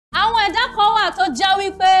kan wà tó jẹ́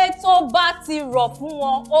wípé tó bá ti rọ̀ fún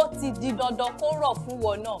wọn ó ti di dandan kó rọ̀ fún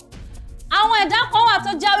wọn náà. Àwọn ẹ̀dá kan wà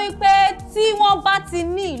tó jẹ́ wípé tí wọ́n bá ti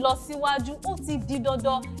ní ìlọsíwájú ó ti di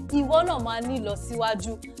dandan ìwọ náà máa ní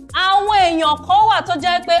ìlọsíwájú. Àwọn èèyàn kan wà tó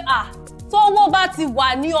jẹ́ pé tówó bá ti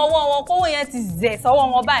wà ní ọwọ́ wọn kówó yẹn ti zẹ̀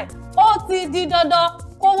sọ́wọ́ wọn báyìí ó ti di dandan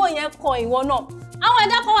kówó yẹn kan ìwọ náà. Àwọn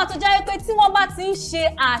ẹ̀dá kan wà tó jẹ́ pé tí wọ́n bá ti ń ṣe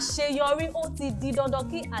àṣeyọrí ó ti di dandan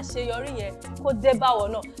kí àṣeyọrí yẹn kó dé bá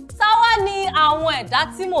wọn náà. Táwa ni àwọn ẹ̀dá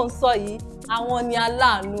tí mò ń sọ yìí, àwọn ni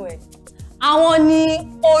aláàánú ẹ̀, àwọn ni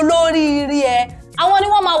olóríire ẹ̀, àwọn ni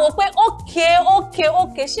wọ́n máa wò pé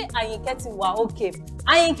ókè ṣé Àyìnkẹ́ ti wà ókè.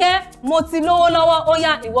 Àyìnkẹ́ mo ti lówó lọ́wọ́ ó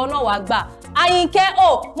yá ìwọ náà wàá gbà. Àyìnkẹ́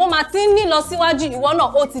mo máa ti ń ní lọ síwájú ìwọ náà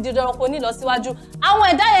ó ti di dandan kó ní lọ síwájú. Àwọn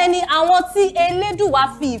ẹ̀dá yẹn ni àwọn tí Elédùwà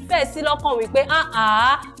fi ìfẹ́ sí lọ́kàn wípé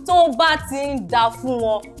tó bá ti ń da fún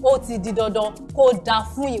wọn ó ti di dandan kó da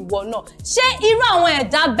fún ìwọ náà. Ṣé irú àwọn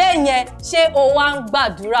ẹ̀dá bẹ́ẹ̀ yẹn ṣé o wá ń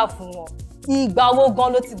gbàdúrà fún wọn? Ìgbà wo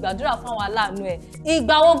gan ló ti gbàdúrà fún àwọn aláàánú ẹ̀?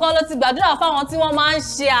 Ìgbà wo gan ló ti gbàdúrà fún àwọn tí wọ́n máa ń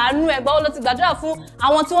ṣe àánú ẹ̀? Ìgbà wo ló ti gbàdúrà fún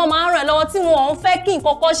àwọn tí wọ́n máa ń ràn ẹ́ lọ́wọ́ tí wọ́n ń fẹ́ kí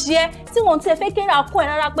nǹkan kan ṣe ẹ́, tí wọ́n ti fẹ́ kéré àkó ẹ̀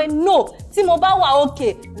rárá pé no, tí mo bá wà òkè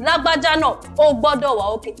lágbájá náà ó gbọ́dọ̀ wà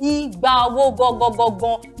òkè. Ìgbà wo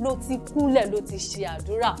gangan ló ti kúnlẹ̀ ló ti ṣe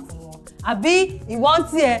àdúrà fún wọn? Àbí ìwọ ń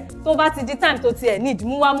tiẹ̀ tó bá ti di time tó tiẹ̀ need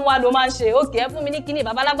múwámúwá ló máa ń ṣe òkè ẹ fún mi ní kíní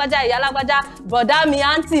bàbá lágbájá ìyá lágbájá bọ̀dá mi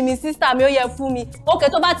àǹtí mi sísítà mi ó yẹ fún mi òkè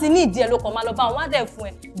tó bá ti ní ìdí ẹ ló kàn máa lọ bá wọn wá dẹ̀ fún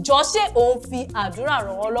ẹ. Jọ ṣé òun fi àdúrà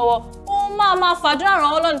ràn wọ́n lọ́wọ́? Ó máa fàdúrà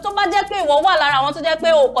ràn wọ́n lọ́wọ́ tó bá jẹ́ pé ìwọ wà lára àwọn tó jẹ́ pé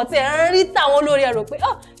òkò tí ẹ̀ ń rí tàwọn olórí ẹ rò pé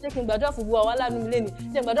jẹ́ kí n gbàdúrà fún gbogbo àwọn aláàánú mi lénìí,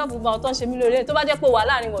 jẹ́ n gbàdúrà fún gbogbo àwọn tó ń ṣe mí lóore tó bá jẹ́ pé wà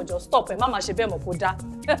láàrin wọn jọ stop ẹ̀ má máa ṣe bẹ́ẹ̀ mọ̀ kó dá.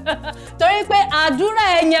 Torí pé àdúrà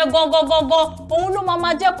ẹ̀ yẹn gangan òun ló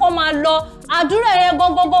máa jẹ́ kó máa lọ. Àdúrà ẹ̀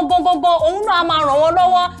gangan òun náà á máa ràn wọ́n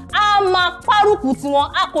lọ́wọ́, á máa párùkù tiwọn,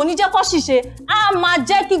 a kò ní jẹ́ kó ṣìṣe, á máa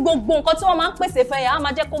jẹ́ kí gbogbo nǹkan tí wọ́n máa ń pèsè fẹ́ yẹn á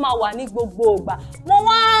máa jẹ́ kó máa wà ní gbogbo ìgbà. Mo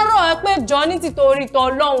wá rọ̀ ẹ́ pé jọ ní tìtorí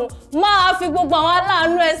t'Ọlọ́run máa fi gbogbo àwọn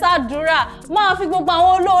aláàánú ẹ ṣàdúrà, máa fi gbogbo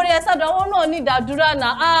àwọn olóore ẹ ṣàdúrà, wọn náà ní ìdádúrà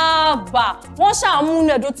náà wọ́n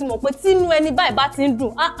ṣàmúnú ẹ̀dọ́ ti mọ̀ pé tínú ẹni báyìí bá ti ń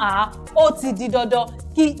dùn ó ti di dandan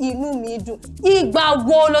kí inú mi dùn. Ìgbà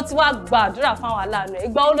wo ló ti wá gbàdúrà fún àwọn aláàánú ẹ̀?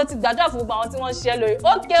 Ìgbà wo ló ti gbàdúrà fún gbogbo àwọn tí wọ́n ń ṣiṣẹ́ lórí?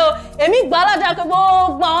 Ókè o, èmi gbà á ládàá pé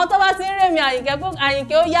gbogbo àwọn tó bá ti ń rèmi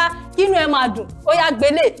Àyìnkẹ́ ó yá kínú ẹ máa dùn, ó yá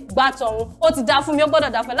gbélé gbà tọ̀hún, ó ti dá fún mi ó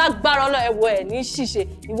gbọ́dọ̀ dá fún ẹ lágbára Ọlọ́run ẹ̀wọ̀ ẹ̀ ní ṣìṣe.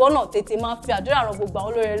 Ìwọ náà tètè máa fi àdúrà ran gbogbo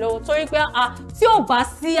àwọn olóore lọ́wọ́ torí pé tí ò bá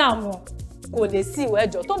sí àwọn kò lè sí ìwọ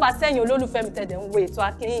ẹjọ́ tó bá sẹ́yìn olólùfẹ́ mi tẹ̀dẹ̀ ń wo ètò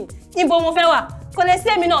AkiiYin ibo mo fẹ́ wà kò lè sí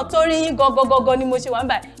èmi náà torí yín gangan ni mo ṣe wà ń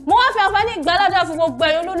báyìí. Mo wá fi àǹfààní ìgbàládà fún gbogbo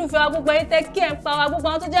ẹ̀yin olólùfẹ́ wa, gbogbo ẹ̀yin tẹ́ kí ẹ̀ ń pa wa, gbogbo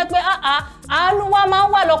àwọn tó jẹ́ pé àánú wa máa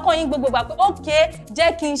ń wà lọ́kàn yín gbogbo ìgbà pé ókè jẹ́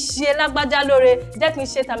kí n ṣe lágbájá lóore, jẹ́ kí n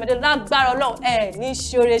ṣe tàmẹ́dẹ́ lágbára Ọlọ́run ẹ̀ ní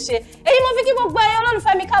ṣoore ṣe. Èyí mo fi kí gbogbo ẹ̀yin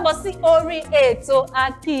olólùfẹ́ mi káàbọ̀ sí orí ètò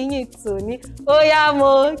AkiiYin tòní. Ó yá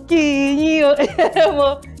mo kí yín o mo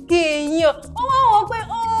kí yín o. Ó wá wọ́n pé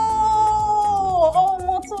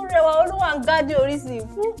ọmọ tó rẹwà olúwa ń gádì Orisun.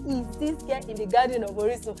 Who is this girl in the garden of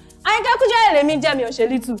Orisun? Ayinke Kujore lèmi jẹ́, mi ò ṣe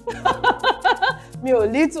lítù. Mi ò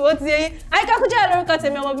lítù ó ti yé yín. Ayinke Kujore lórúkọ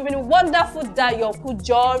tèmi, ọmọ bíbí ni wonderful Dayo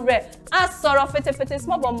Kujore. A sọ̀rọ̀ fetefete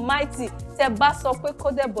small but mighty. Tẹ́ bá sọ pé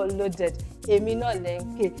codable loaded, èmi náà lẹ́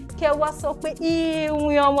ń ké. Kẹ́ wá sọ pé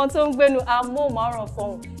ìwìn ọmọ tó ń gbénu amóhùnmáwòrán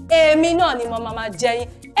fọhùn, èmi náà ni mo máa jẹ́ yín.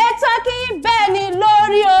 Ètò AkiiYin Bẹẹni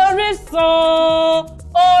lórí Orisun.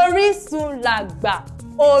 Orisun làgbà,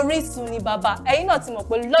 Orisun ni bàbá. Ẹ̀yin náà ti mọ̀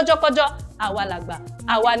pé lọ́jọ́kọ́jọ́ àwa làgbà,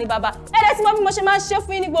 àwa ni bàbá. Ẹ̀dẹ̀ tí mo bí mo ṣe máa ń ṣe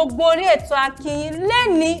fún yín ní gbogbo orí ètò AkiiYin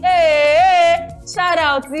lẹ́ni shout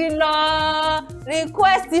out lọ,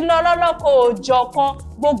 request lọ lọ́lọ́kọ̀ òjọ̀kan,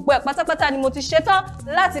 gbogbo ẹ̀ pátápátá ni mo ti ṣetán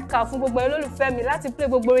láti kà fún gbogbo olólùfẹ́ mi, láti play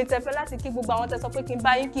gbogbo orin tẹ́fẹ́, láti kí gbogbo àwọn tẹ́ sọ pé kí n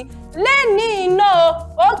bá yín kí lẹ́ni iná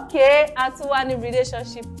òkè àtúwá ní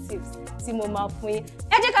relationship tips tí mo máa fún yín.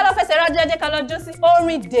 Ẹ jẹ́ ká lọ fẹsẹ̀ rájọ́, ẹ jẹ́ ká lọ jó sí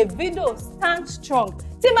orin Davido Stand Strong.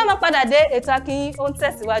 Tí bá máa padà dé ètò AkiiYin ó ń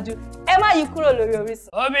tẹ̀síwájú, ẹ má yí kúrò lórí Orisun.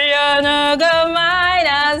 Obiana go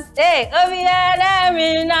minus, Obiana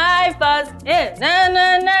mi nifas, na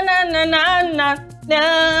na na na na na na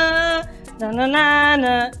na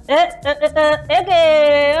na.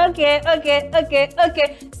 Okay.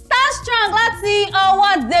 Stand Strong láti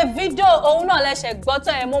ọwọ́ Davido, òun náà lẹ́sẹ̀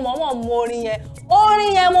gbọ́tọ̀ ẹ̀ mo mọ̀ mọ orin yẹn.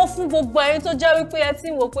 Orin yẹn mo fún gbogbo ẹ̀yin tó jẹ́ wípé ẹ ti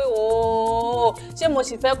ń wò pé ṣé mo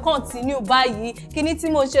sì fẹ́ continue báyìí, kíní tí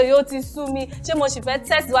mo ṣe yóò ti sú mi, ṣé mo sì fẹ́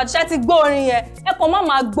tẹ̀síwájú, ṣé ti gbọ́ orin yẹn. Ẹ kàn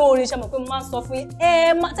máa gbọ́ orin, ṣe mọ̀ pé mo máa ń sọ fún yín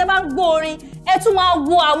tẹ́ bá ń gbọ́ orin ẹ tún máa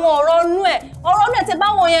wo àwọn ọ̀rọ̀ inú ẹ̀ tẹ́ bá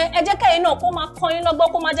wọ̀ yẹn ẹ jẹ́ kẹ́yìn náà kó máa kọ́ yín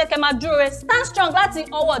lọ́gbọ́n, kó máa jẹ́ kẹ́ máa dúró rẹ̀. Stand Strong láti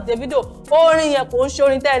ọwọ́ Davido. Orin yẹn kò ń ṣe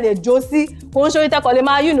orin tẹ́ lè jó sí, kò ń ṣe orin tẹ́ kàn lè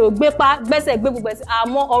máa gbé pa gbẹ́sẹ̀ gbé gbogbo ẹ̀ sí,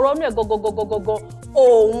 àmọ́ ọ̀rọ̀ ọ̀rọ̀ náà gogogogogogo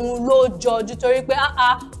òun ló jọjú torí pé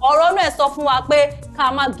ọ̀rọ̀ náà sọ fún wa pé ká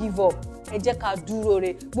má give up ẹ jẹ́ ká dúró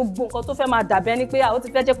re gbogbo nǹkan tó fẹ́ máa dàbẹ́ ni pé ó ti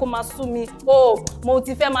fẹ́ jẹ́ kó máa sú mi mo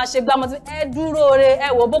ti fẹ́ máa ṣe gbá mo ti ẹ dúró re ẹ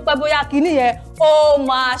wò bó pẹ́ bóyá kíní yẹn ó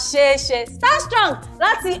máa ṣe é ṣe Star Strong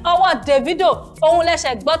láti ọwọ́ Davido òun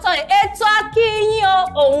lẹ́sẹ̀ gbọ́tàn ètò AkiiYin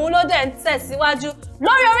òun ló dẹ̀ ń tẹ̀síwájú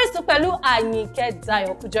lórí Orísun pẹ̀lú Ayinke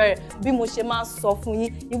Dayo Kujore bí mo ṣe máa ń sọ fún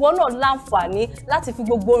yín ìwọ náà láǹfààní láti fi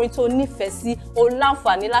gbogbo orin tó nífẹ̀ẹ́ sí o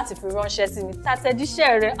láǹfààní láti fi ránṣẹ́ sí mi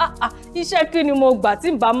tàtẹ̀jíṣẹ́ rẹ iṣẹ́ kí ni mo gbà tí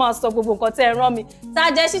n bá máa sọ gbogbo nǹkan tẹ́ ẹ rán mi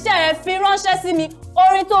tàjẹ̀ṣiṣẹ́ rẹ fi ránṣẹ́ sí mi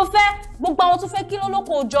orin tó fẹ́ gbogbo àwọn tó fẹ́ kí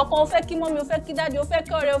lólókò òjọ̀ kan ó fẹ́ kí mọ́mí ó fẹ́ kí dáàdì ó fẹ́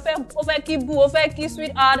kí ọ̀rẹ́ ó fẹ́ kí bú ó fẹ́ kí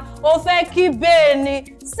sweetheart ó fẹ́ kí Bẹẹni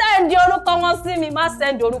sẹ́ndì orúkọ wọn sí mi má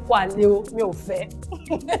sẹ́ndì orúkọ àlè o mi ò fẹ́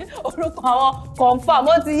orúkọ àwọn confam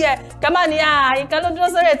ó ti yẹ kẹ́mà ní Ayinke ló dúró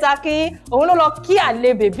sórí ètò AkiiYin òun ló lọ kí àlè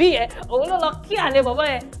bèbí yẹn òun ló lọ kí àlè bọ̀bọ̀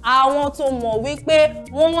yẹn àwọn tó mọ̀ wípé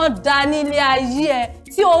wọ́n dá nílé ayé ẹ̀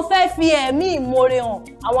tí o fẹ́ fi ẹ̀mí ìmoore hàn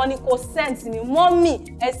àwọn ni kò sẹ́ǹtì ni mọ́mì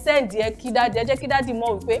ẹ sẹ́ǹdì ẹ kí dáàdì ẹ jẹ́ kí dáàdì mọ̀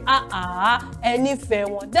wípé ẹ nífẹ̀ẹ́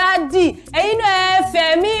wọn dáàdì ẹ̀yin náà ẹ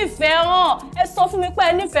fẹ̀mí ìfẹ́ hàn ẹ sọ fún mi pé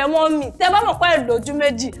ẹ nífẹ̀ẹ́ mọ́mì tẹ́ bá mọ̀ pé ẹ lójú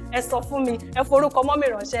méjì ẹ sọ fún mi ẹ forúkọ mọ́mì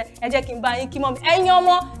ránṣẹ́ ẹ jẹ́ kí n bá yín kí mọ́mì ẹ̀yin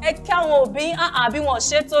ọmọ ẹ kí àwọn òbí àbí wọn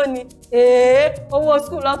ṣe tó ni owó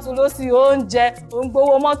skul lọ́tún lósì oúnjẹ òun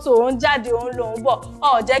gbowó mọ́tò òun jáde òun lòun bọ̀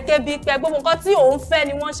ọ̀jẹ́ kébi pẹ́ gbogbo nǹkan tí òun fẹ́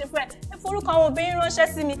ni wọ́n ṣe fẹ́ forúkọ àwọn obìnrin ránṣẹ́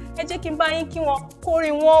sí mi ẹ jẹ́ kí n bá yín kí wọn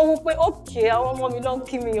kórìn wọn wú pé òkè àwọn ọmọ mi ló ń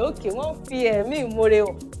kí mi òkè wọ́n fi ẹ̀mí ìmoore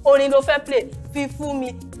hàn orin ló fẹ́ play fi fún mi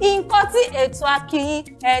nǹkan tí ètò AkiiYin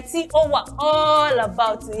tí ó wà all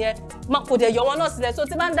about yẹn kò dẹ̀ yọ wọn náà sílẹ̀ tó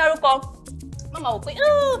ti máa ń dárúkọ mama wò pé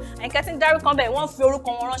Ayinke tí ń dárúkọ bẹ́ẹ̀ wọ́n fi orúkọ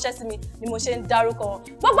wọn ránṣẹ́ sí mi ni mo ṣe ń dárúkọ wọn.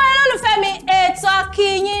 gbogbo ẹ lólùfẹ́ mi ètò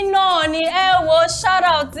AkiiYin náà ni ẹ wo shout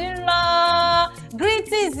out ń lọ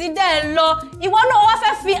greetings dẹ̀ ń lọ ìwọ náà wá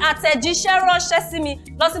fẹ́ fi àtẹ̀jíṣẹ́ ránṣẹ́ sí mi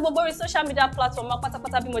lọ sí gbogbo orí social media platform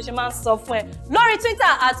pátápátá bí mo ṣe máa ń sọ fún ẹ lórí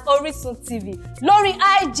Twitter @Orisun TV lórí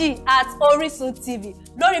IG @Orisun TV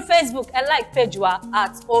lórí Facebook ẹ like page wa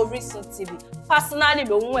 @Orisun TV personally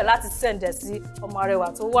lòun ẹ̀ láti send ẹ̀ sí ọmọ arẹwà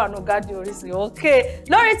tó wà ní gádì Orísun okay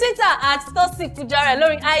lórí Twitter @TosinKujore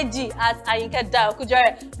lórí IG @Ayinke Dayo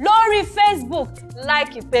Kujore lórí Facebook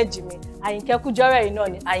like page mi Ayinke Kujore yìí náà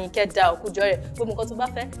ni Ayinke Dayo Kujore gbogbo nǹkan tó bá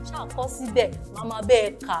fẹ́ ṣàkọ síbẹ̀ màmá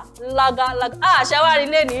bẹ́ẹ̀ kà lágálágá àṣẹwárí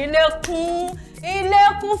lé ní ilé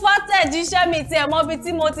kún fátẹ̀jíṣẹ́ mi tí ẹ̀ mọ́ bí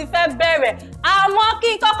tí mo ti fẹ́ bẹ̀rẹ̀ àmọ́ kí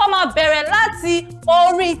n kọ́kọ́ máa bẹ̀rẹ̀ láti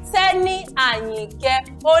orí Tẹ́ní Ayinke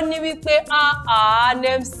ó ní wípé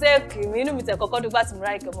namesake mi inú mi tẹ̀ kọ́kọ́ dúpẹ́ tí mo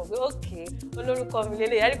ra ìkẹ́ mọ̀ pé òkè olórúkọ mi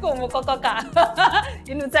lélẹ̀ yẹ́rí kò mú kọ́kọ́ kà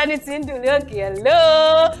inú Tẹ́ní ti ń dùn ní òkè hello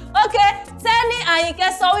okay Tẹ́ní Ayinke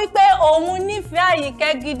sọ wípé òun nífẹ̀ẹ́ Ayinke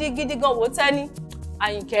gidigidi gan wò Tẹ́ní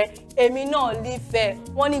Ayinke èmi náà nífẹ̀ẹ́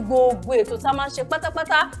wọ́n ní gbogbo ètò tá a máa ń ṣe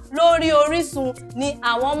pátápátá lórí Orísun ni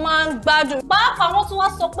àwọn máa ń gbádùn pàápàá wọ́n tún wá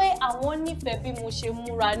sọ pé àwọn nífẹ̀ẹ́ bí mo ṣe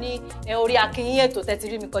múra ní orí AkiiYin ètò tẹ́tí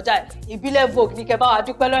rí mi kọjá ìbílẹ̀ Vogue ní kẹbá wa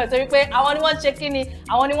dúpẹ́ lọ́rẹ̀ torí pé àwọn ni wọ́n ṣe kí ni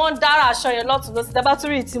àwọn ni wọ́n ń dára aṣọ yẹn lọ́tún lọ́sí tẹ́ bá tún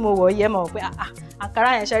rí tí mo wọ̀ yẹ mọ̀ pé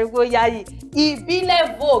àkàrà yẹn ṣe rí pé ó yá yìí ìbílẹ̀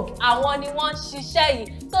Vogue àwọn ni wọ́n ń ṣiṣẹ́ yìí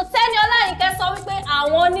so Tẹ́ní Ayinke sọ wípé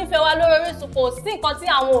àwọn nífẹ̀ẹ́ wa lórí Orísun kò sí nǹkan tí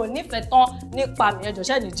àwọn ò nífẹ̀ẹ́ tán nípa mi ẹjọ́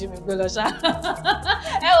ṣẹ́ni jí mi gbé lọ ṣá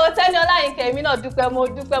ẹ wò Tẹ́ní Ayinke èmi náà dúpẹ́ mo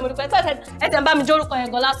dúpẹ́ ẹ tẹ̀ ń bá mi jórúkọ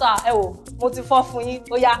yẹn gan lásán ẹ wò mo ti fọ́ fún yín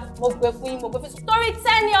ó yá mo gbé fún yín mo gbé fún yín torí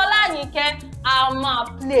Tẹ́ní Ayinke a máa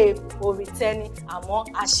play orí Tẹ́ní àmọ́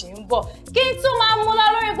a ṣì ń bọ̀ kí n tún máa mú lọ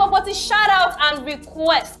lórí gbogbo ti shout out and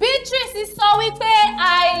request Beatrice sọ wípé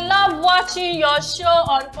I love watching your show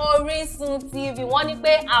on Orisun TV wọ́n ní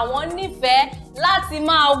pé àwọn nífẹ̀ẹ́ láti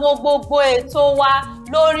máa wo gbogbo ètò wa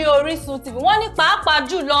lórí Orisun TV wọ́n ní pàápàá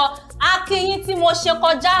jùlọ AkiiYin tí mo ṣe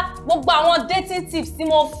kọjá gbogbo àwọn dating tips tí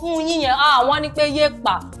mo fún yín yẹn àwọn ní pé yé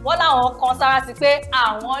pa wọ́n láwọn kan sára sí pé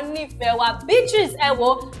àwọn nífẹ̀ẹ́ wa Beatrice ẹ wo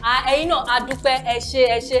ẹ̀yin náà adúpẹ́ ẹ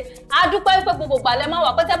ṣé adúpẹ́ wípé gbogbo gbàlẹ́ máa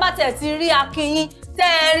wà pé tẹ́ bá tẹ̀ ti rí AkiiYin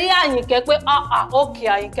tẹ́ ẹ rí Ayinke pé okay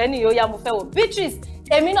Ayinke ni yóò yá mo fẹ́ wò Beatrice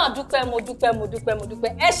èmi náà dúpẹ́ mo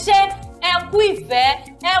dúpẹ́ ẹ ṣé ẹ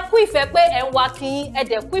kú ìfẹ́ pé ẹ ń wá AkiiYin ẹ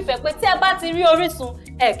dẹ̀ kú ìfẹ́ pé tí ẹ bá ti rí Orísun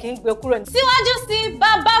ẹ kì í gbé kúrò ní. síwájú sí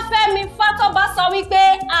Babafẹ́mi Fátọ́ba sọ wípé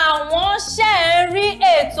àwọn ṣe ń rí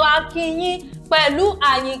ètò AkiiYin pẹ̀lú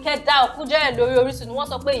Ayinke Dayo Kujore lórí Orísun ni wọ́n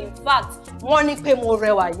sọ pé in fact wọ́n ní pé mo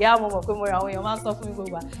rẹwà yá mo mọ̀ pé mo rẹwà àwọn èèyàn máa ń sọ fún mi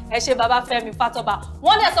gbogbo ẹ ṣé Babafẹ́mi Fátọ́ba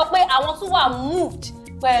wọ́n dẹ̀ sọ pé àwọn tún wà moved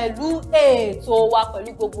pẹ̀lú ètò wa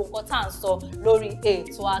pẹ̀lú gbogbo nǹkan tá à ń sọ lórí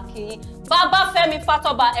ètò AkiiYin. Bàbá Fẹ́mi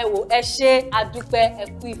Fátọ́ba ẹ wò ẹ ṣé àdúpẹ́ ẹ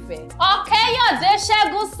kú ìfẹ́. Ọ̀kẹ́yọ̀dé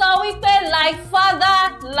Ṣẹ́gun sọ wípé like father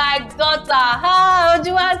like daughter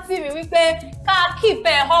ojú wa tì mí wípé ká keep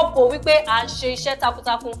ẹ up o wípé à ń ṣe iṣẹ́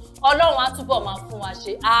takuntakun Ọlọ́run á túbọ̀ máa fún wa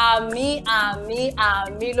ṣe àmín àmín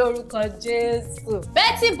àmín lórúkọ Jésù.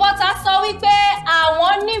 Betty Butter sọ wípé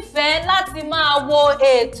àwọn nífẹ̀ẹ́ láti máa wo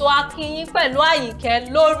ètò AkiiYin pẹ̀lú Ayinke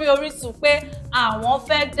lórí Orisun pé àwọn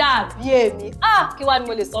fẹ́ dàbí èmi. Kí wá ni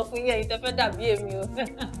mo lè sọ fún yín ẹ̀yin tẹ́ fẹ́ dàbí èmi o.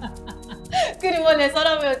 Kí ni mo lè sọ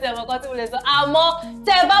náà mi ò tẹ̀ mọ̀ kan tí mo lè sọ. Àmọ́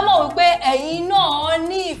tẹ́ bá mọ̀ wípé ẹ̀yin náà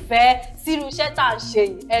ní ìfẹ́ sírú iṣẹ́ tá à ń ṣe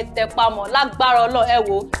yìí ẹ tẹpá mọ́ lágbára Ọlọ́run ẹ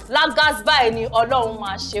wò lágás báyìí ni Ọlọ́run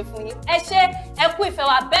máa ṣe fún yín. Ẹ ṣé ẹ kú ìfẹ́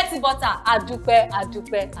wa Betty Butter àdúpẹ́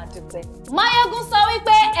àdúpẹ́ àdúpẹ́. Máyégún sọ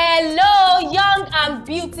wípé hello young and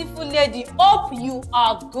beautiful lady hope you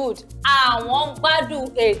are good. Àwọn gbádùn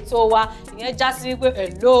ètò wa ìyẹn já sí wípé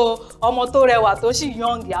hello ọmọ tó rẹwà tó sì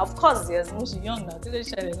young ya of course yes mo sì young náà tí lè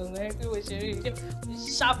ṣẹlẹ̀ gangan ẹ kí wọ́n ṣe rí i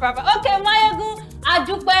ṣàpàpà. Ok Máyégún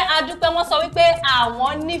àdúpẹ́ àdúpẹ́ wọ́n sọ wípé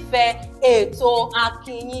àwọn nífẹ̀ẹ́ ètò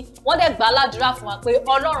AkiiYin wọ́n dẹ̀ gbà ládùúrà fún wa pé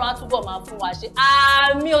Ọlọ́run á túbọ̀ máa fún wa ṣe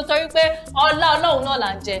àmín o torí pé ọlá Ọlọ́run náà là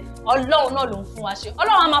ń jẹ Ọlọ́run náà ló ń fún wa ṣe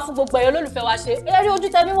Ọlọ́run á máa fún gbogbo ẹ̀yin olólùfẹ́ wa ṣe eré ojú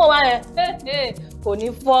tẹ́bí wò wá rẹ̀ kò ní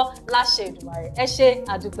fọ́ láṣẹ Èdùmàrè ẹ ṣé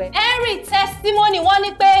àdúpẹ́. Henry testimony wọ́n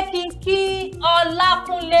ní pé kí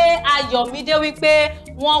Ọlákúnlé Ayọ̀mídé wípé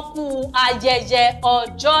wọ́n kú ayẹyẹ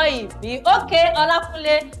ọjọ́ ìbí. Ok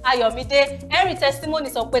Ọlákúnlé Ayọ̀mídé Henry testimony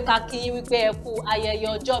sọ pé ká kí yín wípé ẹ kú ayẹyẹ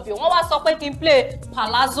ọjọ́ ìbí wọ́n wá sọ pé kí n play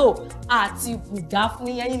palazzo àti bùgá fún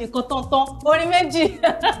yín nìkan tán orin méjì.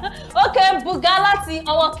 Ok bùgá láti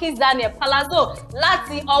ọwọ́ Kiss Daniel palazzo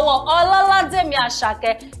láti ọwọ́ Ọlọ́ládèmí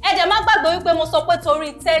Àṣàkẹ́ ẹ̀jẹ̀ má gbàgbé wípé mo sọ pé torí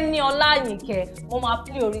Tẹ́ni Ọlá Àyìnkẹ́ mo máa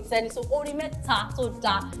play orí Tẹ́ni so orí mẹ́ta tó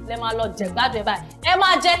dáa lẹ máa lọ jẹ̀gbádùn ẹ̀ báyìí ẹ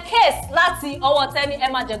máa jẹ case láti ọwọ́ Tẹ́ni ẹ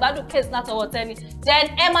máa jẹ̀gbádùn case láti ọwọ́ Tẹ́ni then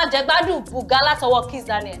ẹ máa jẹ̀gbádùn bùgá láti ọwọ́ Kiss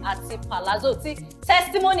Daniel àti palazzo tí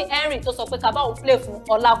testimony Henry tó sọ pé ká bá òun play fún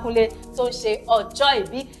Ọlákúnlé tó ń ṣe ọjọ́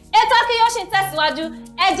ìbí. Ètò AkiiYin ṣì ń tẹ̀síwájú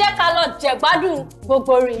ẹ jẹ́ ká lọ jẹ̀gbádùn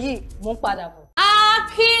gbogbo orin yìí mú padà bọ̀.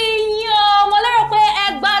 AkiiYin o mo lérò pé ẹ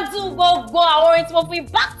gbádùn gbogbo àwọn orin tí mo fi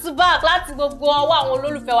back to back láti gbogbo ọwọ́ àwọn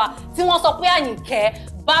olólùfẹ́ wa tí wọ́n sọ pé Àyìnkẹ́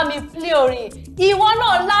bá mi play orin ìwọ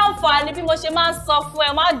náà láǹfààní bí mo ṣe máa ń sọ fún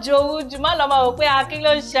ẹ má jowú jù má lọ máa wò pé AkiiYin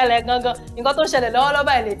ló ń ṣẹlẹ̀ gangan nǹkan tó ń ṣẹlẹ̀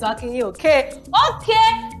lọ́wọ́lọ́wọ́ ilé ètò AkiiYin ok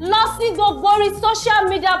lọ sí gbogbo orí social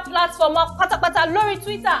media platform pátápátá lórí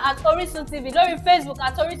Twitter @Orisun TV lórí Facebook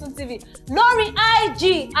 @Orisun TV lórí IG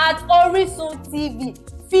 @Orisun TV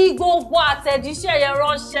fi gbogbo àtẹ̀jíṣẹ́ yẹn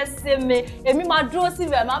ránṣẹ́ sí mi èmi máa dúró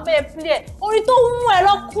síbi ẹ̀ máa bẹ́ẹ̀ play ẹ̀ orin tó mú ẹ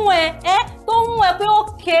lọ́kùn ẹ tó mú ẹ pé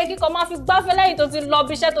ókè kíkọ máa fi gbáfẹ́ lẹ́yìn tó ti lọ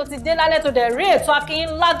bí iṣẹ́ tó ti dé lálẹ́ tó dẹ̀ rí ètò AkiiYin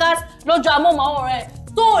lágás lójú amóhùnmáwòrán ẹ̀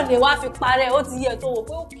tó lè wá fi parẹ́ ó ti yẹ tó wò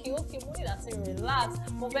pé ókè mo ní láti relax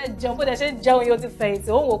mo fẹ́ jẹun bó dẹ̀ ṣe ń jẹun yóò ti fẹ̀yìntì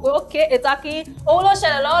ó wò pé ókè ètò AkiiYin òun ló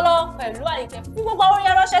ṣẹlẹ̀ lọ́wọ́lọ́wọ́ pẹ̀lú Àyìnkẹ́ fún gbogbo àwọn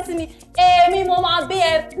yẹn ránṣẹ́ sí mi èmi mo máa bí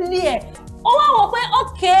ẹ play ẹ̀ ó wá wò pé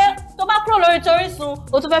ókè tó bá kúrò lórí Orisun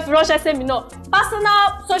ó tún fẹ́ fi ránṣẹ́ sí mi náà personal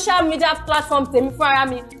social media platform tèmi fúnra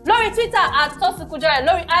mi lórí Twitter @Kujore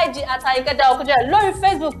lórí IG @Ayinke Dayo Kujore lórí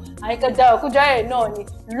Facebook Ayinke Dayo Kujore náà ni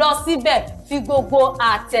lọ síbẹ̀ fi gbogbo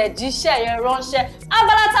àtẹ̀jíṣẹ́ yẹn ránṣẹ́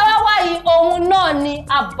abala táwa wáyé òun náà ni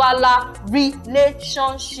abala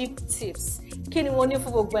relationship tips kí ni mo ní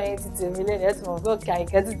fún gbogbo ẹ̀yin títí mi lẹ́nu ẹ̀ tí mo gbọ́ kí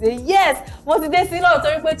Àyìnkẹ́ ti dé yes mo ti dé sí náà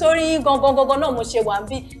torí pé torí yín gangan náà mo ṣe wà ń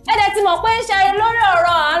bí ẹ̀dẹ̀ tí mo pé ń ṣe lórí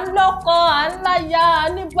ọ̀rọ̀ à ń lọ́kọ à ń láya à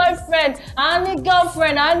ní boyfriend à ní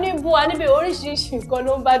girlfriend à ní boo à níbi oríṣiríṣi nǹkan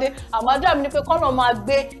ló ń bá dé àmọ́ àdúrà mi ni pé kọ́nà máa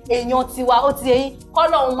gbé èèyàn tiwa ó ti eyín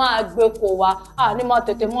kọ́nà máa gbé kò wá à ní máa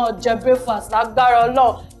tètè mọ́ jẹ breakfast lágbára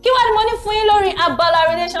Ọlọ́run kí wá ni mo ní fún yín lórí abala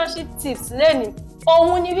relationship tips lẹ́nìí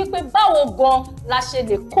òun ni wípé báwo gan la ṣe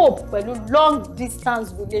lè cope pẹ̀lú long distance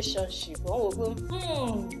relationship wọ́n wò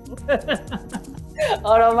pé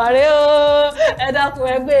ọ̀rọ̀ màrí o ẹ dákun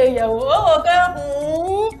ẹgbẹ́ ìyẹ̀wò ó wò pé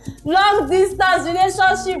long distance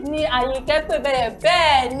relationship ni Àyìnkẹ́ pè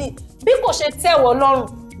bẹ́ẹ̀ ni bí kò ṣe tẹ́wọ́ lọ́rùn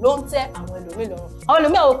ló ń tẹ́ àwọn ẹlòmíì lọ́rùn àwọn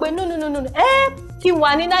ẹlòmíì àwọn pé no kí n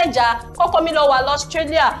wà ní Naija kọ́kọ́ mi lọ wà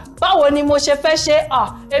l'Australia báwo ni mo ṣe fẹ́ ṣe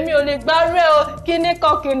èmi ò lè gbárẹ́ o kíní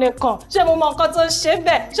kan ṣé mo mọ nǹkan tó ṣe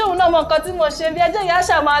bẹ́ẹ̀ ṣé òun náà mọ nǹkan tí mo ṣe bí ẹjẹ́ ìyá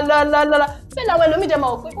ṣà máa lọ bẹ́ẹ̀ làwọn ẹlòmíì jẹ́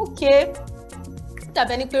máa wò pé okay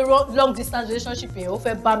dàbẹ́ ni pé long distance relationship yẹn ó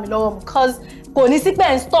fẹ́ bá mi lọ́wọ́ mu cause kò ní sí pé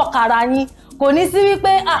ẹ̀ ń stock ara yín kò ní sí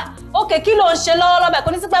wípé okay kí ló ń ṣe lọ́wọ́lọ́wọ́ bẹ́ẹ̀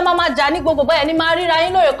kò ní sí pé máa jà ní gbogbo báyẹn ní máa ríra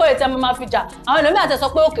yín lóòrèkóòrè tẹ́ máa fi jà àwọn ẹlòmíì àti sọ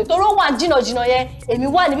pé okay tó ló wà jìnnà yẹn èmi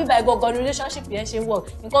wà ní bíbá ìgọ̀gọ̀ ní relationship yẹn ṣe ń wọ̀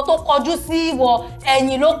nǹkan tó kọjú sí ìwọ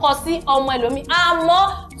ẹ̀yìn ló kọ sí ọmọ ẹlòmíì àmọ́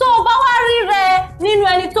tó o bá wá rí rẹ nínú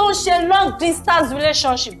ẹni tó ń ṣe long distance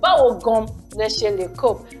relationship báwo gan lẹ ṣe lè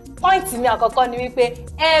cope point mi àkọ́kọ́ ni wípé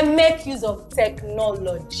make use of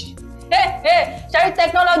technology ṣẹ́rí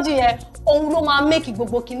technology yẹn òun ló máa make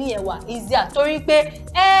gbogbo kinní yẹn wà easier torí pé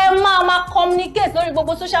máa communicate lórí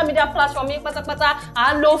gbogbo social media platform yín pátápátá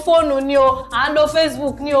à ń lo fóònù ni o à ń lo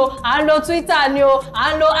Facebook ni o à ń lo Twitter ni o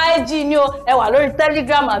à ń lo IG ni o ẹ wà lórí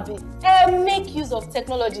Telegram àbí make use of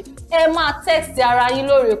technology máa text ara yín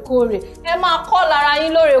lóòrèkóòrè máa call ara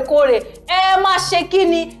yín lóòrèkóòrè máa ṣe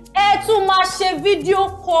kíni tún máa ṣe video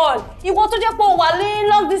call ìwọ tó jẹ́ pé ó wà ní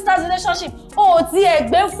long distance relationship ó ti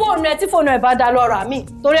gbé fóònù ẹ tí fóònù ẹ bá dá lọ rà mí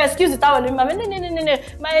torí excuse táwọn ẹlòmíì máa ní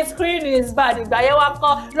my screen is bad ìgbà yẹn wá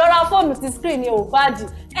kọ́ lọ́ra fóònù tí screen yẹn ò bad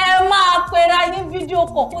máa pera yín video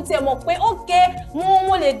call kó tiẹ̀ mọ̀ pé okay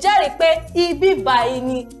mo lè jẹ́rìí pé ibi báyìí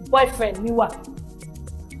ni boyfriend mi wà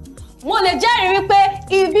mo lè jẹ́rìí wípé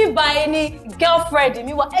ibi báyìí ni girlfriend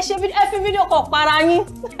mi wà ẹ fi video call para yín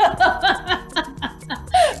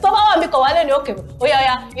tó bá wà mí kọ̀ wálé ní òkè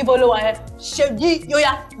óyá ibo ló wà yẹn ṣe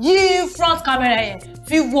yí front camera yẹn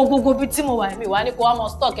fi wo gbogbo bí tí mo wà mí wá ní kó wá máa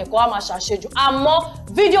stock ẹ̀ kó wá máa ṣàṣejù àmọ́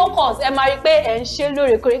video calls ẹ máa rí pé ẹ̀ ń ṣe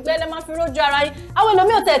lóòrèkóòrè pé ẹ máa fi rójú ara yín àwọn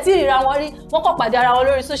ẹlòmíì ò tẹ̀ tí ìríra wọn rí wọ́n kàn pàdé ara wọn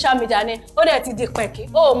lórí social media ni ó dẹ̀ ti di pẹ̀kì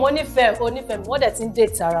mo nífẹ̀ẹ́ mi wọ́n dẹ̀ ti ń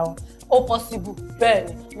date ara wọn ó possible bẹ́ẹ̀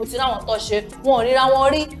ni mo ti ráwọn tó ṣe wọn ò ríra wọn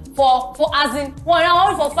rí for as in wọn ríra wọn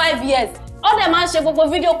rí for 5 years ó dẹ̀ máa ń ṣe gbogbo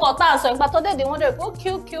fídíò kan tá à ń sọ ìgbà tó dẹ̀dẹ̀ wọ́n dẹ̀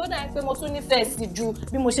pé ó dà pé mo tún nífẹ̀ẹ́ sí ju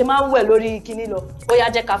bí mo ṣe máa ń wẹ̀ lórí kinní lọ ó yá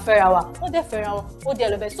jẹ́ ká fẹ́ra wa ó dẹ̀ fẹ́ra wọn ó dẹ̀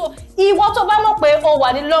lọ bẹ̀ so ìwọ tó bá mọ̀ pé ó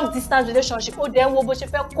wà ní long distance relationship ó dẹ̀ ń wo bó ṣe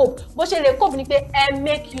fẹ́ cope bó ṣe lè cope ni pé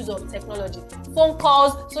make use of technology phone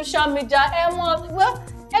calls social media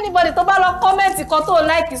anybody tó bá lọ kọ́mẹ́ǹtì kan tó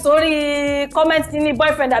like sórí kọ́mẹ́ǹtì ní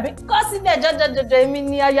boyfriend àbí kọ́ síbẹ̀ jọjọjọjọ èmi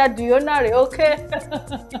ní aya Diona rẹ̀ okay.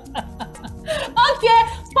 Okay,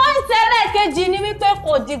 point ẹlẹ́ẹ̀kejì ni wípé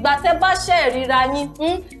kò dìgbà tẹ́ bá ṣe ríra yín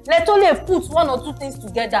lẹ tó lè put one or two things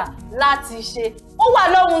together láti ṣe ó wà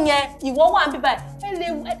lọ́hùn yẹn ìwọ wà níbí báyìí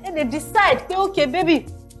ẹ lè decide pé okay baby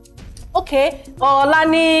okay ọ̀la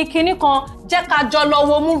ní kinní kan jẹ́ ká jọ lọ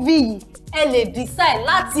wo movie yìí ẹ lè decide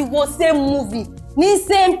láti wo same movie ní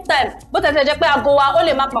same time bó tẹ̀sẹ̀ jẹ́ pé aago wa ó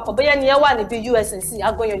lè má papọ̀ bóyá ni ẹ wà níbi USNC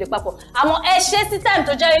aago yẹn ò lè papọ̀ àmọ́ ẹ ṣe sí time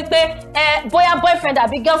tó jẹ́ wípé bóyá boyfriend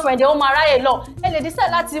àbí girlfriend ẹ ó máa ráyè lọ ẹ lè decide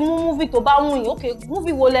láti mú movie tó bá wù yín okay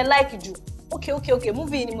movie wo lẹ like jù okay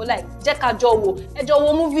movie ni mo like jẹ́ ká jọ wò ẹ jọ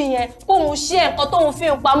wo movie yẹn kóhun share nǹkan tóhun fi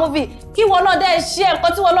ń pa movie kí wọn náà dẹ́ share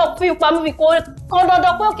nǹkan tí wọn náà fi ń pa movie kó kán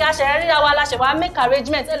dandan pé òkè àṣẹ ríra wa láṣẹ wa make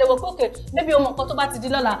arrangement ẹ lè wo pé òkè maybe o mọ nǹkan tó bá ti di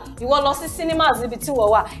lọ́la ìwọ lọ sí cinemas níbi tí wọ́n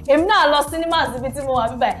wà èmi náà lọ cinemas níbi tí mo wà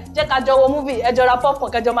bíbáyìí jẹ́ ká jọ wo movie ẹ jọ ra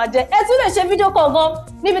popcorn kẹjọ máa jẹ ẹ tún lè ṣe fídíò kọ̀ọ̀kan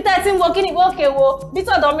níbi tẹ́ ẹ ti ń wo kí ni òkè wo bí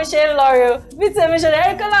tọ̀dọ̀ mi ṣe ń lọ rẹ o bí tèmi ṣe rẹ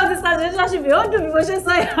kí láti ṣàṣeyọrí ṣàṣìbì ó dùn bí mo ṣe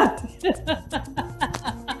sọ yà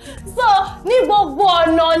so ní gbogbo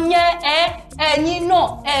ọ̀nà yẹn ẹ̀yin náà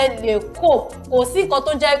ẹ lè cope kò sí nǹkan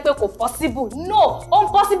tó jẹ́ pé kò possible no ó ń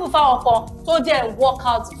possible fáwọn kan tó jẹ́ work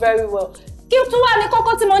out very well kí tún wà ní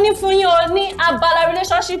kókó tí mo ní fún yín o ní abala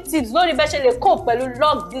relationship tips lórí bẹ́ẹ̀ ṣe lè cope pẹ̀lú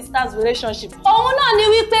long distance relationship òun náà ni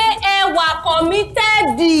wípé ẹ wà committed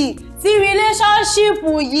sí relationship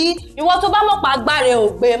yìí ìwọ tó bá mọ̀ pa agbára ẹ̀ ò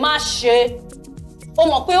gbé má ṣe ó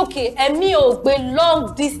mọ̀ pé okay ẹ̀mí ò gbé long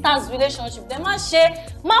distance relationship dẹ̀ má ṣe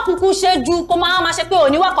má kúkú ṣe ju kó máa ṣe pé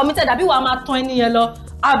òní wà committed àbí wàá máa tán ẹni yẹn lọ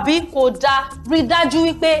àbí kò dáa rí dájú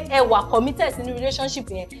wípé ẹ wà committed sí ní relationship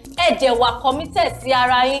yẹn ẹ dẹ̀ wà committed sí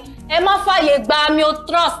ara yín ẹ má fàyè gba mi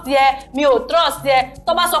ò trust ẹ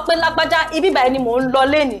tó bá sọ pé lágbájá ibi báyìí ni mò ń lọ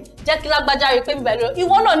lénìí jẹ́ kí lágbájá rí pé ibi báyìí lọ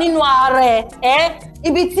ìwọ náà nínú ara ẹ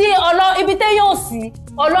ibi tẹ́ yóò sí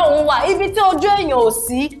Ọlọ́run wà ibi tí ojú èèyàn ò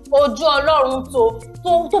sí ojú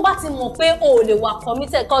Ọlọ́run tó bá ti mọ̀ pé o ò lè wà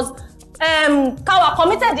committed cause káwa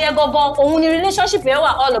committed yẹn gangan òun ni relationship yẹn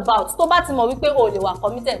wà all about tó bá ti mọ̀ wípé o ò lè wà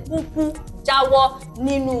committed kúkú jáwọ́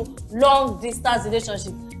nínú long distance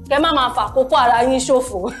relationship kẹ́ má máa fa àkókò ara yín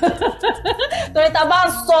ṣòfò torí tá bá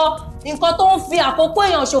ń sọ nǹkan tó ń fi àkókò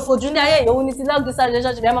èèyàn ṣòfò jù ní ayé ìyòwò ní ti long distance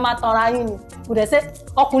relationship ẹ máa tan ara yín ni kò dẹ̀ sẹ́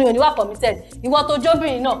ọkùnrin ò ní wà committed ìwọ tó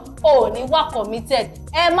jóbìnrin náà ò ní wà committed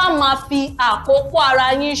ẹ má máa fi àkókò ara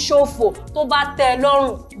yín ṣòfò tó bá tẹ́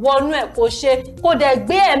lọ́rùn wọnú ẹ̀ kó ṣe kó dẹ̀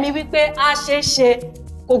gbé ẹ̀mí wípé a ṣe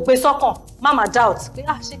kò gbé sọ́kàn má máa doubt pé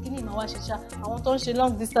ṣé kí ni ìmọ̀ wá ṣe ṣá àwọn tó ń ṣe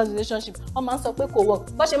long distance relationship wọ́n máa ń sọ pé kò work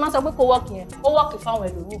bó ṣe máa ń sọ pé kò work yẹn ó work fáwọn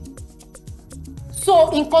ẹlòmíì so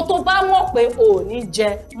nǹkan tó bá mọ̀ pé ò ní jẹ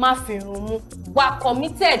má fi run mú wà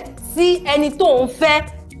committed sí ẹni tó ń fẹ́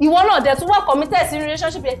ìwọ náà dẹ̀ tún wà committed sí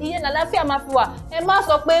relationship yẹn ìyẹn lálàáfíà máa fi wà ẹ má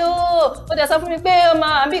sọ pé ó dẹ̀ sọ fún mi pé ó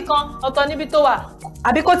máa àbí kan ọ̀tọ̀ níbi tó wà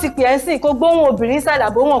àbí kó ti pè ẹ́ sìn kó gbóhùn obìnrin side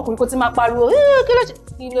àbóhùn ọkùnrin kó ti máa pariwo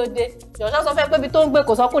kí ló dé jọ̀ọ́sọ́ sọ fẹ́ pé ibi tó ń gbé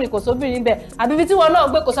kò sọ́kùnrin kò sóbìnrin bẹ̀ àbí ibi tí wọn náà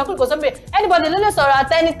gbé kò sọ́kùnrin kò sóbìnrin anybody ló lè sọ̀rọ̀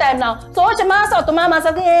at any time now so ó ṣe máa ń sọ̀rọ̀ tó máa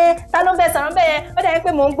sọ pé ta ló ń bẹ sọ̀rọ̀ bẹ́ẹ̀ ó dẹ̀ pé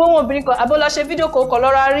mò ń gbóhùn obìnrin kan àbó lọ ṣe fídíò kò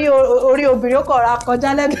lọ́ra rí orí obìnrin ó kọ̀ ra kọjá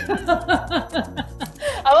lẹ́nu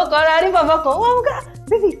àwọn kan ra rí bàbá kan wọ́n mú ká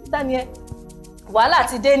bíbí tani ẹ wàhálà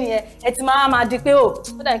ti dé nìyẹn ẹ ti máa di pé ó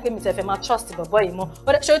dàbí pé mi tẹ̀fẹ̀ máa trust bọ̀bọ̀ yìí mọ́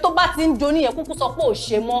ṣe tó bá ti ń jo níyẹn kúkú sọ pé ò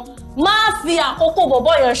ṣe mọ́ má fi àkókò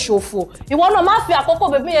bọ̀bọ̀ yẹn ṣòfò ìwọ náà má fi àkókò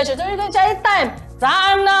bèbí yẹn ṣòfò torí ṣe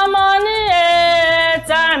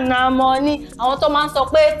time na money àwọn tó máa ń sọ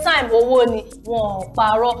pé time owó ni wọn ò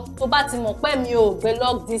parọ́ tó bá ti mọ̀ pé mi ò gbé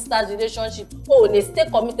long distance relationship o ò lè stay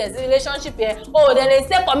committed sí relationship yẹn o ò dẹ̀ lè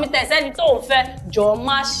stay committed sẹ́ni tó ń fẹ́ jọ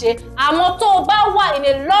má ṣe àmọ́ tó o bá wà in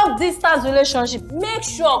a long distance relationship make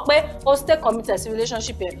sure pé o stay committed sí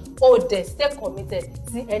relationship yẹn o dẹ̀ stay committed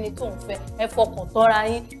sí ẹni tó ń fẹ́ ẹ fọkàn tọ́ra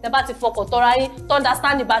yín tẹ bá ti fọkàn tọ́ra yín tó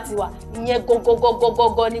understanding bá ti wà ìyẹn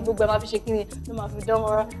gogogogogogo ní gbogbo ẹ máa fi ṣe kí ni ló máa fi dán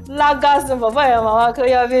mọ́ra lágàsì bàbá yẹn màmá kó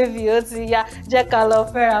yá bébì ó ti yá jẹ́ ká lọ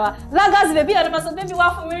fẹ́ra wa lágàsì bèbí ẹ̀ ló máa sọ bébì wá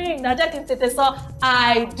fún mi rìn ìdájẹ́ kí n tètè sọ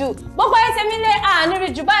I do gbogbo ayé tèmi lé àníri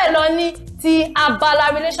jù báyìí lọ ní ti abala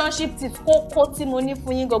relationship tips kókó tí mo ní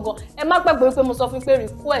fún yín gangan ẹ má gbàgbé wípé mo sọ fún pé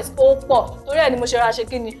request ó pọ̀ torí ẹ̀ ni mo ṣe ra ṣe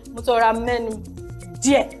kí ni mo tó ra mẹ́nu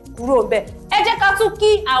díẹ̀ kúrò ńbẹ̀ ẹ jẹ́ ká tún kí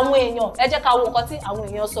àwọn èèyàn ẹ jẹ́ ká wo nǹkan tí àwọn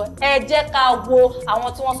èèyàn sọ ẹ jẹ́ ká wo àwọn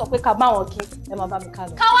tí wọ́n sọ pé ká bá wọn kí ẹ máa bá mi ká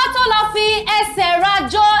lọ. káwá tó lọ fi ẹsẹ̀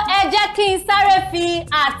rajó ẹ jẹ́ kí n sáré fi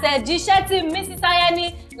àtẹ̀jíṣẹ́ tí Mrs. Ayeni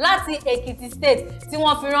láti Èkìtì State tí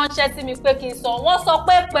wọ́n fi ránṣẹ́ sí mi pé kí n sọ wọ́n sọ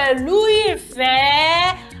pé pẹ̀lú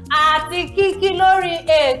ìfẹ́ àti kíkí lórí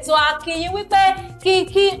ètò AkiiYin wípé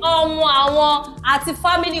kíkí ọmọ àwọn àti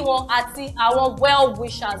fámìlì wọn àti àwọn well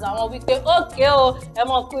wishers àwọn wípé ókè o ẹ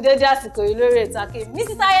mọ kú dédé àsìkò yìí lórí ètò AkiiYin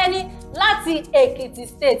Mrs. Ayeni láti Èkìtì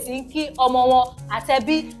State ń kí ọmọ wọn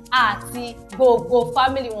àtẹbí àti gbogbo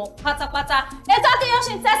fámìlì wọn pátápátá ètò AkiiYin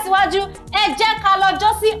ṣì ń tẹ̀síwájú ẹ jẹ́ ká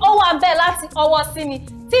lọ́jọ́ sí ó wà bẹ́ẹ̀ láti ọwọ́ sí mi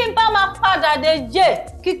tí n bá máa padà dé jẹ́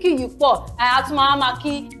kíkí yìí pọ̀ àti máa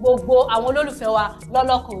kí gbogbo àwọn olólùfẹ́ wa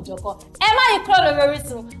lọ́lọ́kan òjọ̀kan ẹ má yí kúrò lórí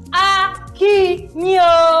Orísun AkiiYin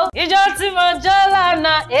o. ìjọ tí mo jọ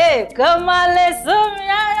lánàá kò má lè sún mi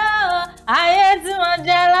rárá o ayé tí mo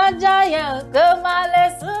jẹ lọ́jọ́ yẹn kò má lè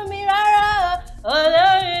sún mi rárá o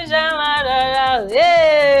olórí ṣe máa dọ̀ra o.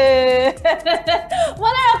 mo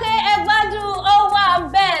lérò pé ẹ gbádùn ó wà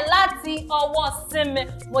bẹ́ẹ̀ láti ọwọ́ Sinmi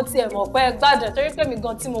mo tiẹ̀ mọ̀ pé ẹ gbádùn torí pé mi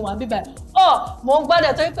gan tí mo wà bíbẹ̀ mo ń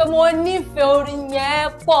gbádùn torí pé mo nífẹ̀ẹ́ orin yẹn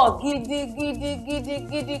pọ̀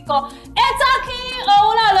gidigidi kan ètò AkiiYin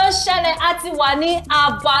òun náà ló ṣẹlẹ̀ a ti wà ní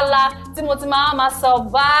abala tí mo ti máa sọ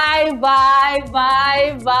bye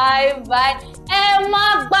ẹ má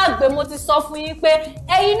gbàgbé mo ti sọ fún yín pé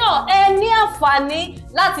ẹ̀yin náà ẹ ní àǹfààní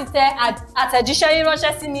láti tẹ àtẹ̀jíṣẹ́ yín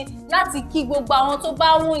ránṣẹ́ sí mi láti kí gbogbo àwọn tó bá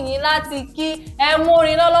wù yín láti kí ẹ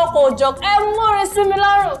múrin lọ́lọ́kọ̀ òjọ̀ ẹ múrin sí mi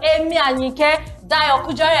lọ́rùn èmi Ayinke Dayo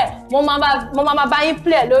Kujore mo máa bá yín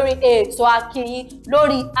play lórí ètò AkiiYin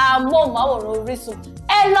lórí amóhùnmáwòrán Orísun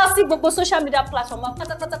ẹ lọ sí gbogbo social media platform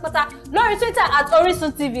pátápátá lórí Twitter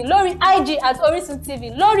 @Orisun TV lórí IG @Orisun TV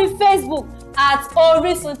lórí Facebook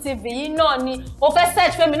 @Orisun TV yìí náà ni o fẹ́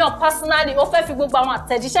search fẹ́mi náà personally o fẹ́ fi gbogbo àwọn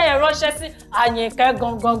àtẹ̀jíṣẹ́ yẹn ránṣẹ́ sí Ayinke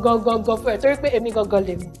gangan fún ẹ torí pé èmi gangan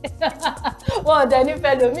lèmi wọn ò dẹ̀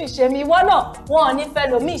nífẹ̀ẹ́ lòmíì ṣe mi ìwọ náà wọn ò nífẹ̀ẹ́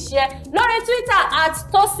lòmíì ṣe lórí Twitter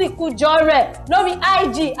 @TosiKujore lórí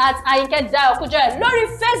IG @Ayinke Dayo Kujore lórí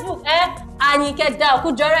Facebook Ayinke Dayo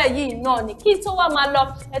Kujore yìí náà ni kí tó wá máa lọ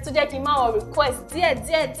ẹ tún jẹ́ kí n máa wọ request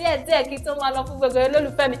díẹ̀ kí tó máa lọ fún gbogbo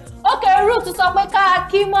olólùfẹ́ mi ok Ruth sọ pé ká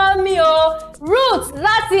kí mọ́ mi o Ruth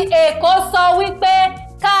láti Èkó sọ wípé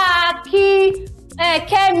ká kí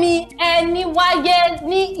Kẹ́mi ẹni wáyé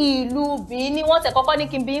ní ìlú Bìíní wọ́n tẹ̀ kọ́kọ́ ní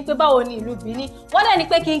kí n bi yín pé báwo ni ìlú Bìíní wọ́n dẹ̀ ní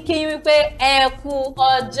pé kí n kí yín wípé ẹ kú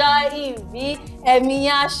ọjọ́ ìbí ẹ̀mí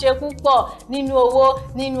yẹn á ṣe púpọ̀ nínú owó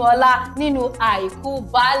nínú ọlá nínú àìkú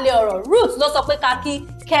baálé ọ̀rọ̀ Ruth ló sọ pé ká kí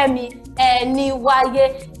Kẹ́mi ẹni wáyé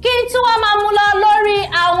kí n tún wá máa mú lọ lórí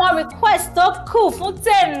àwọn request tó kù fún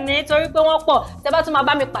tèmi torí pé wọ́n pọ̀ tẹ́ bá tún máa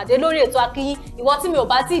bá mi pàdé lórí ètò AkiiYin ìwọ tí mi ò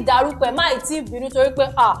bá tí ì dárúkọ ẹ má ì tí ì bínú torí pé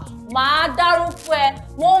màá dárúkọ ẹ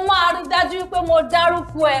mo máa rí dájú pé mo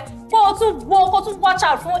dárúkọ ẹ kó tún watch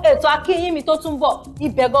out fún ètò AkiiYin mi tó tún bọ̀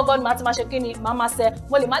ibẹ̀ gọ́gọ́ ni màá ti máa ṣe kí ni màá máa ṣe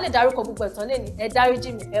mo lè má lè dárúkọ gbogbo ẹ̀tàn lẹ́ni ẹ dáríjì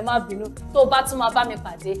mi ẹ má bínú tó bá tún máa bá mi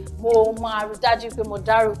pàdé mo máa rí dájú pé mo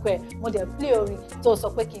dárúkọ ẹ mo dẹ̀ play orin tó sọ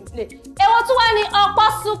pé kí n play. èwo tún wá ní ọ̀pọ̀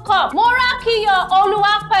sùkọ̀ mo rákìyọ̀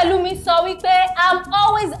olúwa pẹ̀lú mi sọ wípé I'm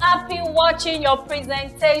always happy watching your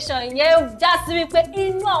presentation ìyẹn já sí wípé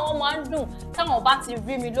inú àwọn máa ń dùn táwọn bá ti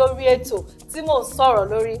rí mi lórí ètò tí mò ń sọ̀rọ̀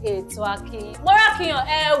lórí ètò AkiiYin mo rákìyàn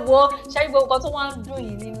ẹ wo ṣe gbogbo nǹkan tó wá ń dùn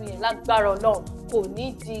yìí nínú yẹn lágbára Ọlọ́run kò ní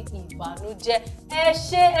di ìbànújẹ́ ẹ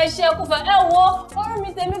ṣe kúfẹ́ ẹ wo orí mi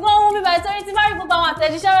tèmi gan ń bíbá ìtọ́rí tí bá rí gbogbo àwọn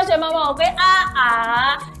àtẹ̀jíṣẹ́ ránṣẹ́ máa wọ̀ pé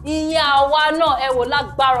ìyẹn àwa náà ẹ wò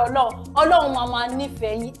lágbára Ọlọ́run máa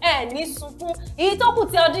nífẹ̀ẹ́ yín ẹ ní sunkún èyí tó kù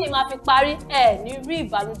tí ọdún yìí máa fi parí ẹ ní rí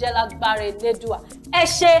ìbànújẹ́ lágbára Elédùà ẹ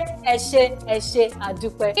ṣe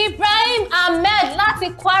àdúpẹ́. Ibrahim Ahmed láti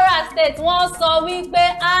Kwara State wọ́n sọ wípé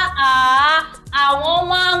àwọn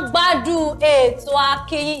máa ń gbádùn ètò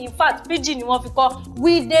AkiiYin in fact pidgin ni wọ́n fi kọ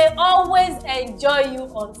we dey always enjoy you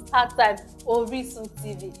on StarTimes Orisun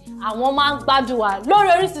TV àwọn máa ń gbádùn wa lórí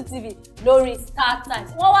Orisun TV lórí StarTimes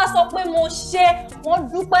wọ́n wá sọ pé mo ṣe wọ́n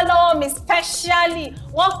dúpẹ́ lọ́wọ́ mi specially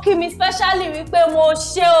wọ́n kí mi specially wípé mo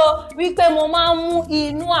ṣe o wípé mo máa ń mú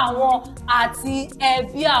inú àwọn àti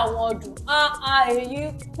ẹbí àwọn dùn èyí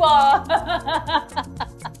pọ̀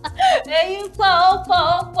èyí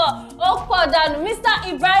ó pọ̀ dànù Mr.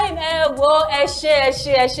 Ibrahim ẹ wo ẹ ṣe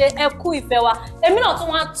ẹ kú ìfẹ́ wa èmi náà tún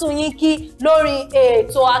wá tún yín kí lórí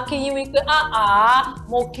ètò AkiiYin wípé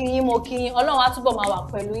mo kí yín Ọlọ́run á túbọ̀ máa wà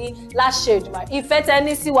pẹ̀lú yín láṣẹ Èdùmàrè ìfẹ́ tẹ́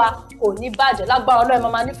ní sí wa kò ní bàjẹ́ lágbára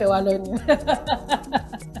Ọlọ́run máa nífẹ̀ẹ́ wa lọ́nu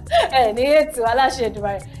ẹ ní ètò aláṣẹ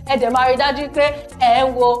Èdùmàrè ẹ dẹ̀ máa rí dájú pé ẹ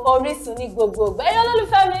ń wo Orísun ní gbogbogbò ẹ̀yin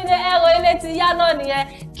olólùfẹ́ mi ní ẹ̀rọ ilé ti yá náà nìyẹn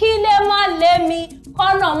kí lè má lé mi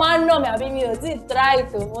kọ́nà máa ń nà mí àbí mi ò tí ì try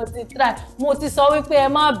tó mo ti sọ wípé ẹ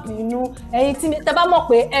má bínú ẹ̀yin tí tẹ bá mọ̀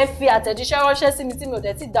pé ẹ fi àtẹ̀jíṣẹ́ ránṣẹ́ sí mi tí mi ò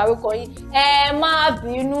dẹ̀ tí dárúkọ yín ẹ má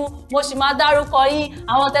bínú mo sì máa dárúkọ yín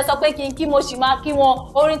àwọn tẹ sọ pé kí n kí mo sì máa kí wọn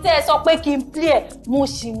orin tẹ ẹ sọ pé kí n play ẹ mo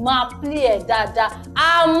sì máa play ẹ dáadáa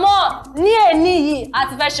àmọ́ ní èní yìí a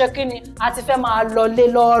ti fẹ́ ṣe kí ni a ti fẹ́ máa lọlé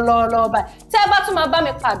lọ́ọ́lọ́ọ́ báyìí tẹ́ ẹ bá tún máa bá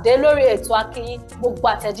mi pàdé lórí ètò AkiiYin gbogbo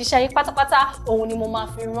àtẹ̀jíṣẹ́ yín pátápátá òun ni mo máa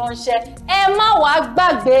fi ránṣẹ́ ẹ má wàá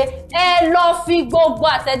gbàgbé ẹ lọ fi gbogbo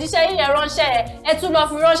àtẹ̀jíṣẹ́ yín yẹn ránṣẹ́ ẹ tún lọ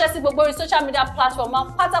fi ránṣẹ́ sí gbogbo orí social media platform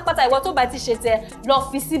pátápátá ìwọ tó bá ti ṣe tẹ lọ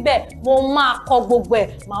fi síbẹ̀ mo máa kọ gbogbo ẹ̀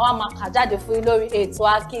màá wá máa kà jáde fún yín lórí ètò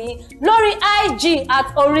AkiiYin lórí IG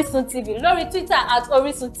 @Orisun TV lórí Twitter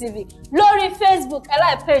 @Orisun TV lórí Facebook ẹ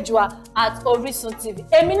like page wa @Orisun TV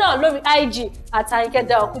èmi náà lórí IG @Ayinke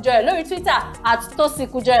Dayo Kujore lórí Twitter @Tosin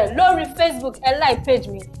Kujore lórí Facebook ẹ like page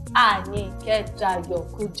mi Ayinke Dayo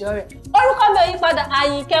Kujore orúkọ mi ò yí padà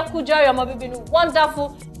Ayinke Kujore ọmọ bíbí inú wonderful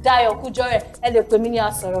Dayo Kujore ẹ lè pè mí ní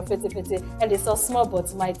asọ̀rọ̀ fetefete ẹ lè sọ small but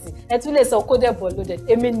mighty ẹ tún lè sọ coded but loaded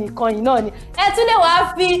èmi nìkan yìí náà ni ẹ tún lè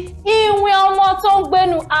wá fi ìwé ọmọ tó ń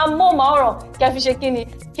gbénu amóhùnmáwòrán kẹ́ fi ṣe kíni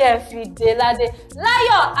kẹ́ fi dé ládé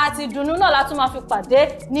láyọ̀ àti ìdùnnú náà la tún máa fi pàdé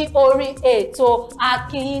ní orí ètò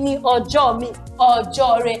AkiiYin ní ọjọ́ mi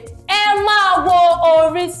ọjọ́ rẹ̀ ẹ máa wo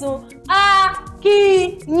Orísun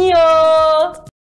AkiiYin o.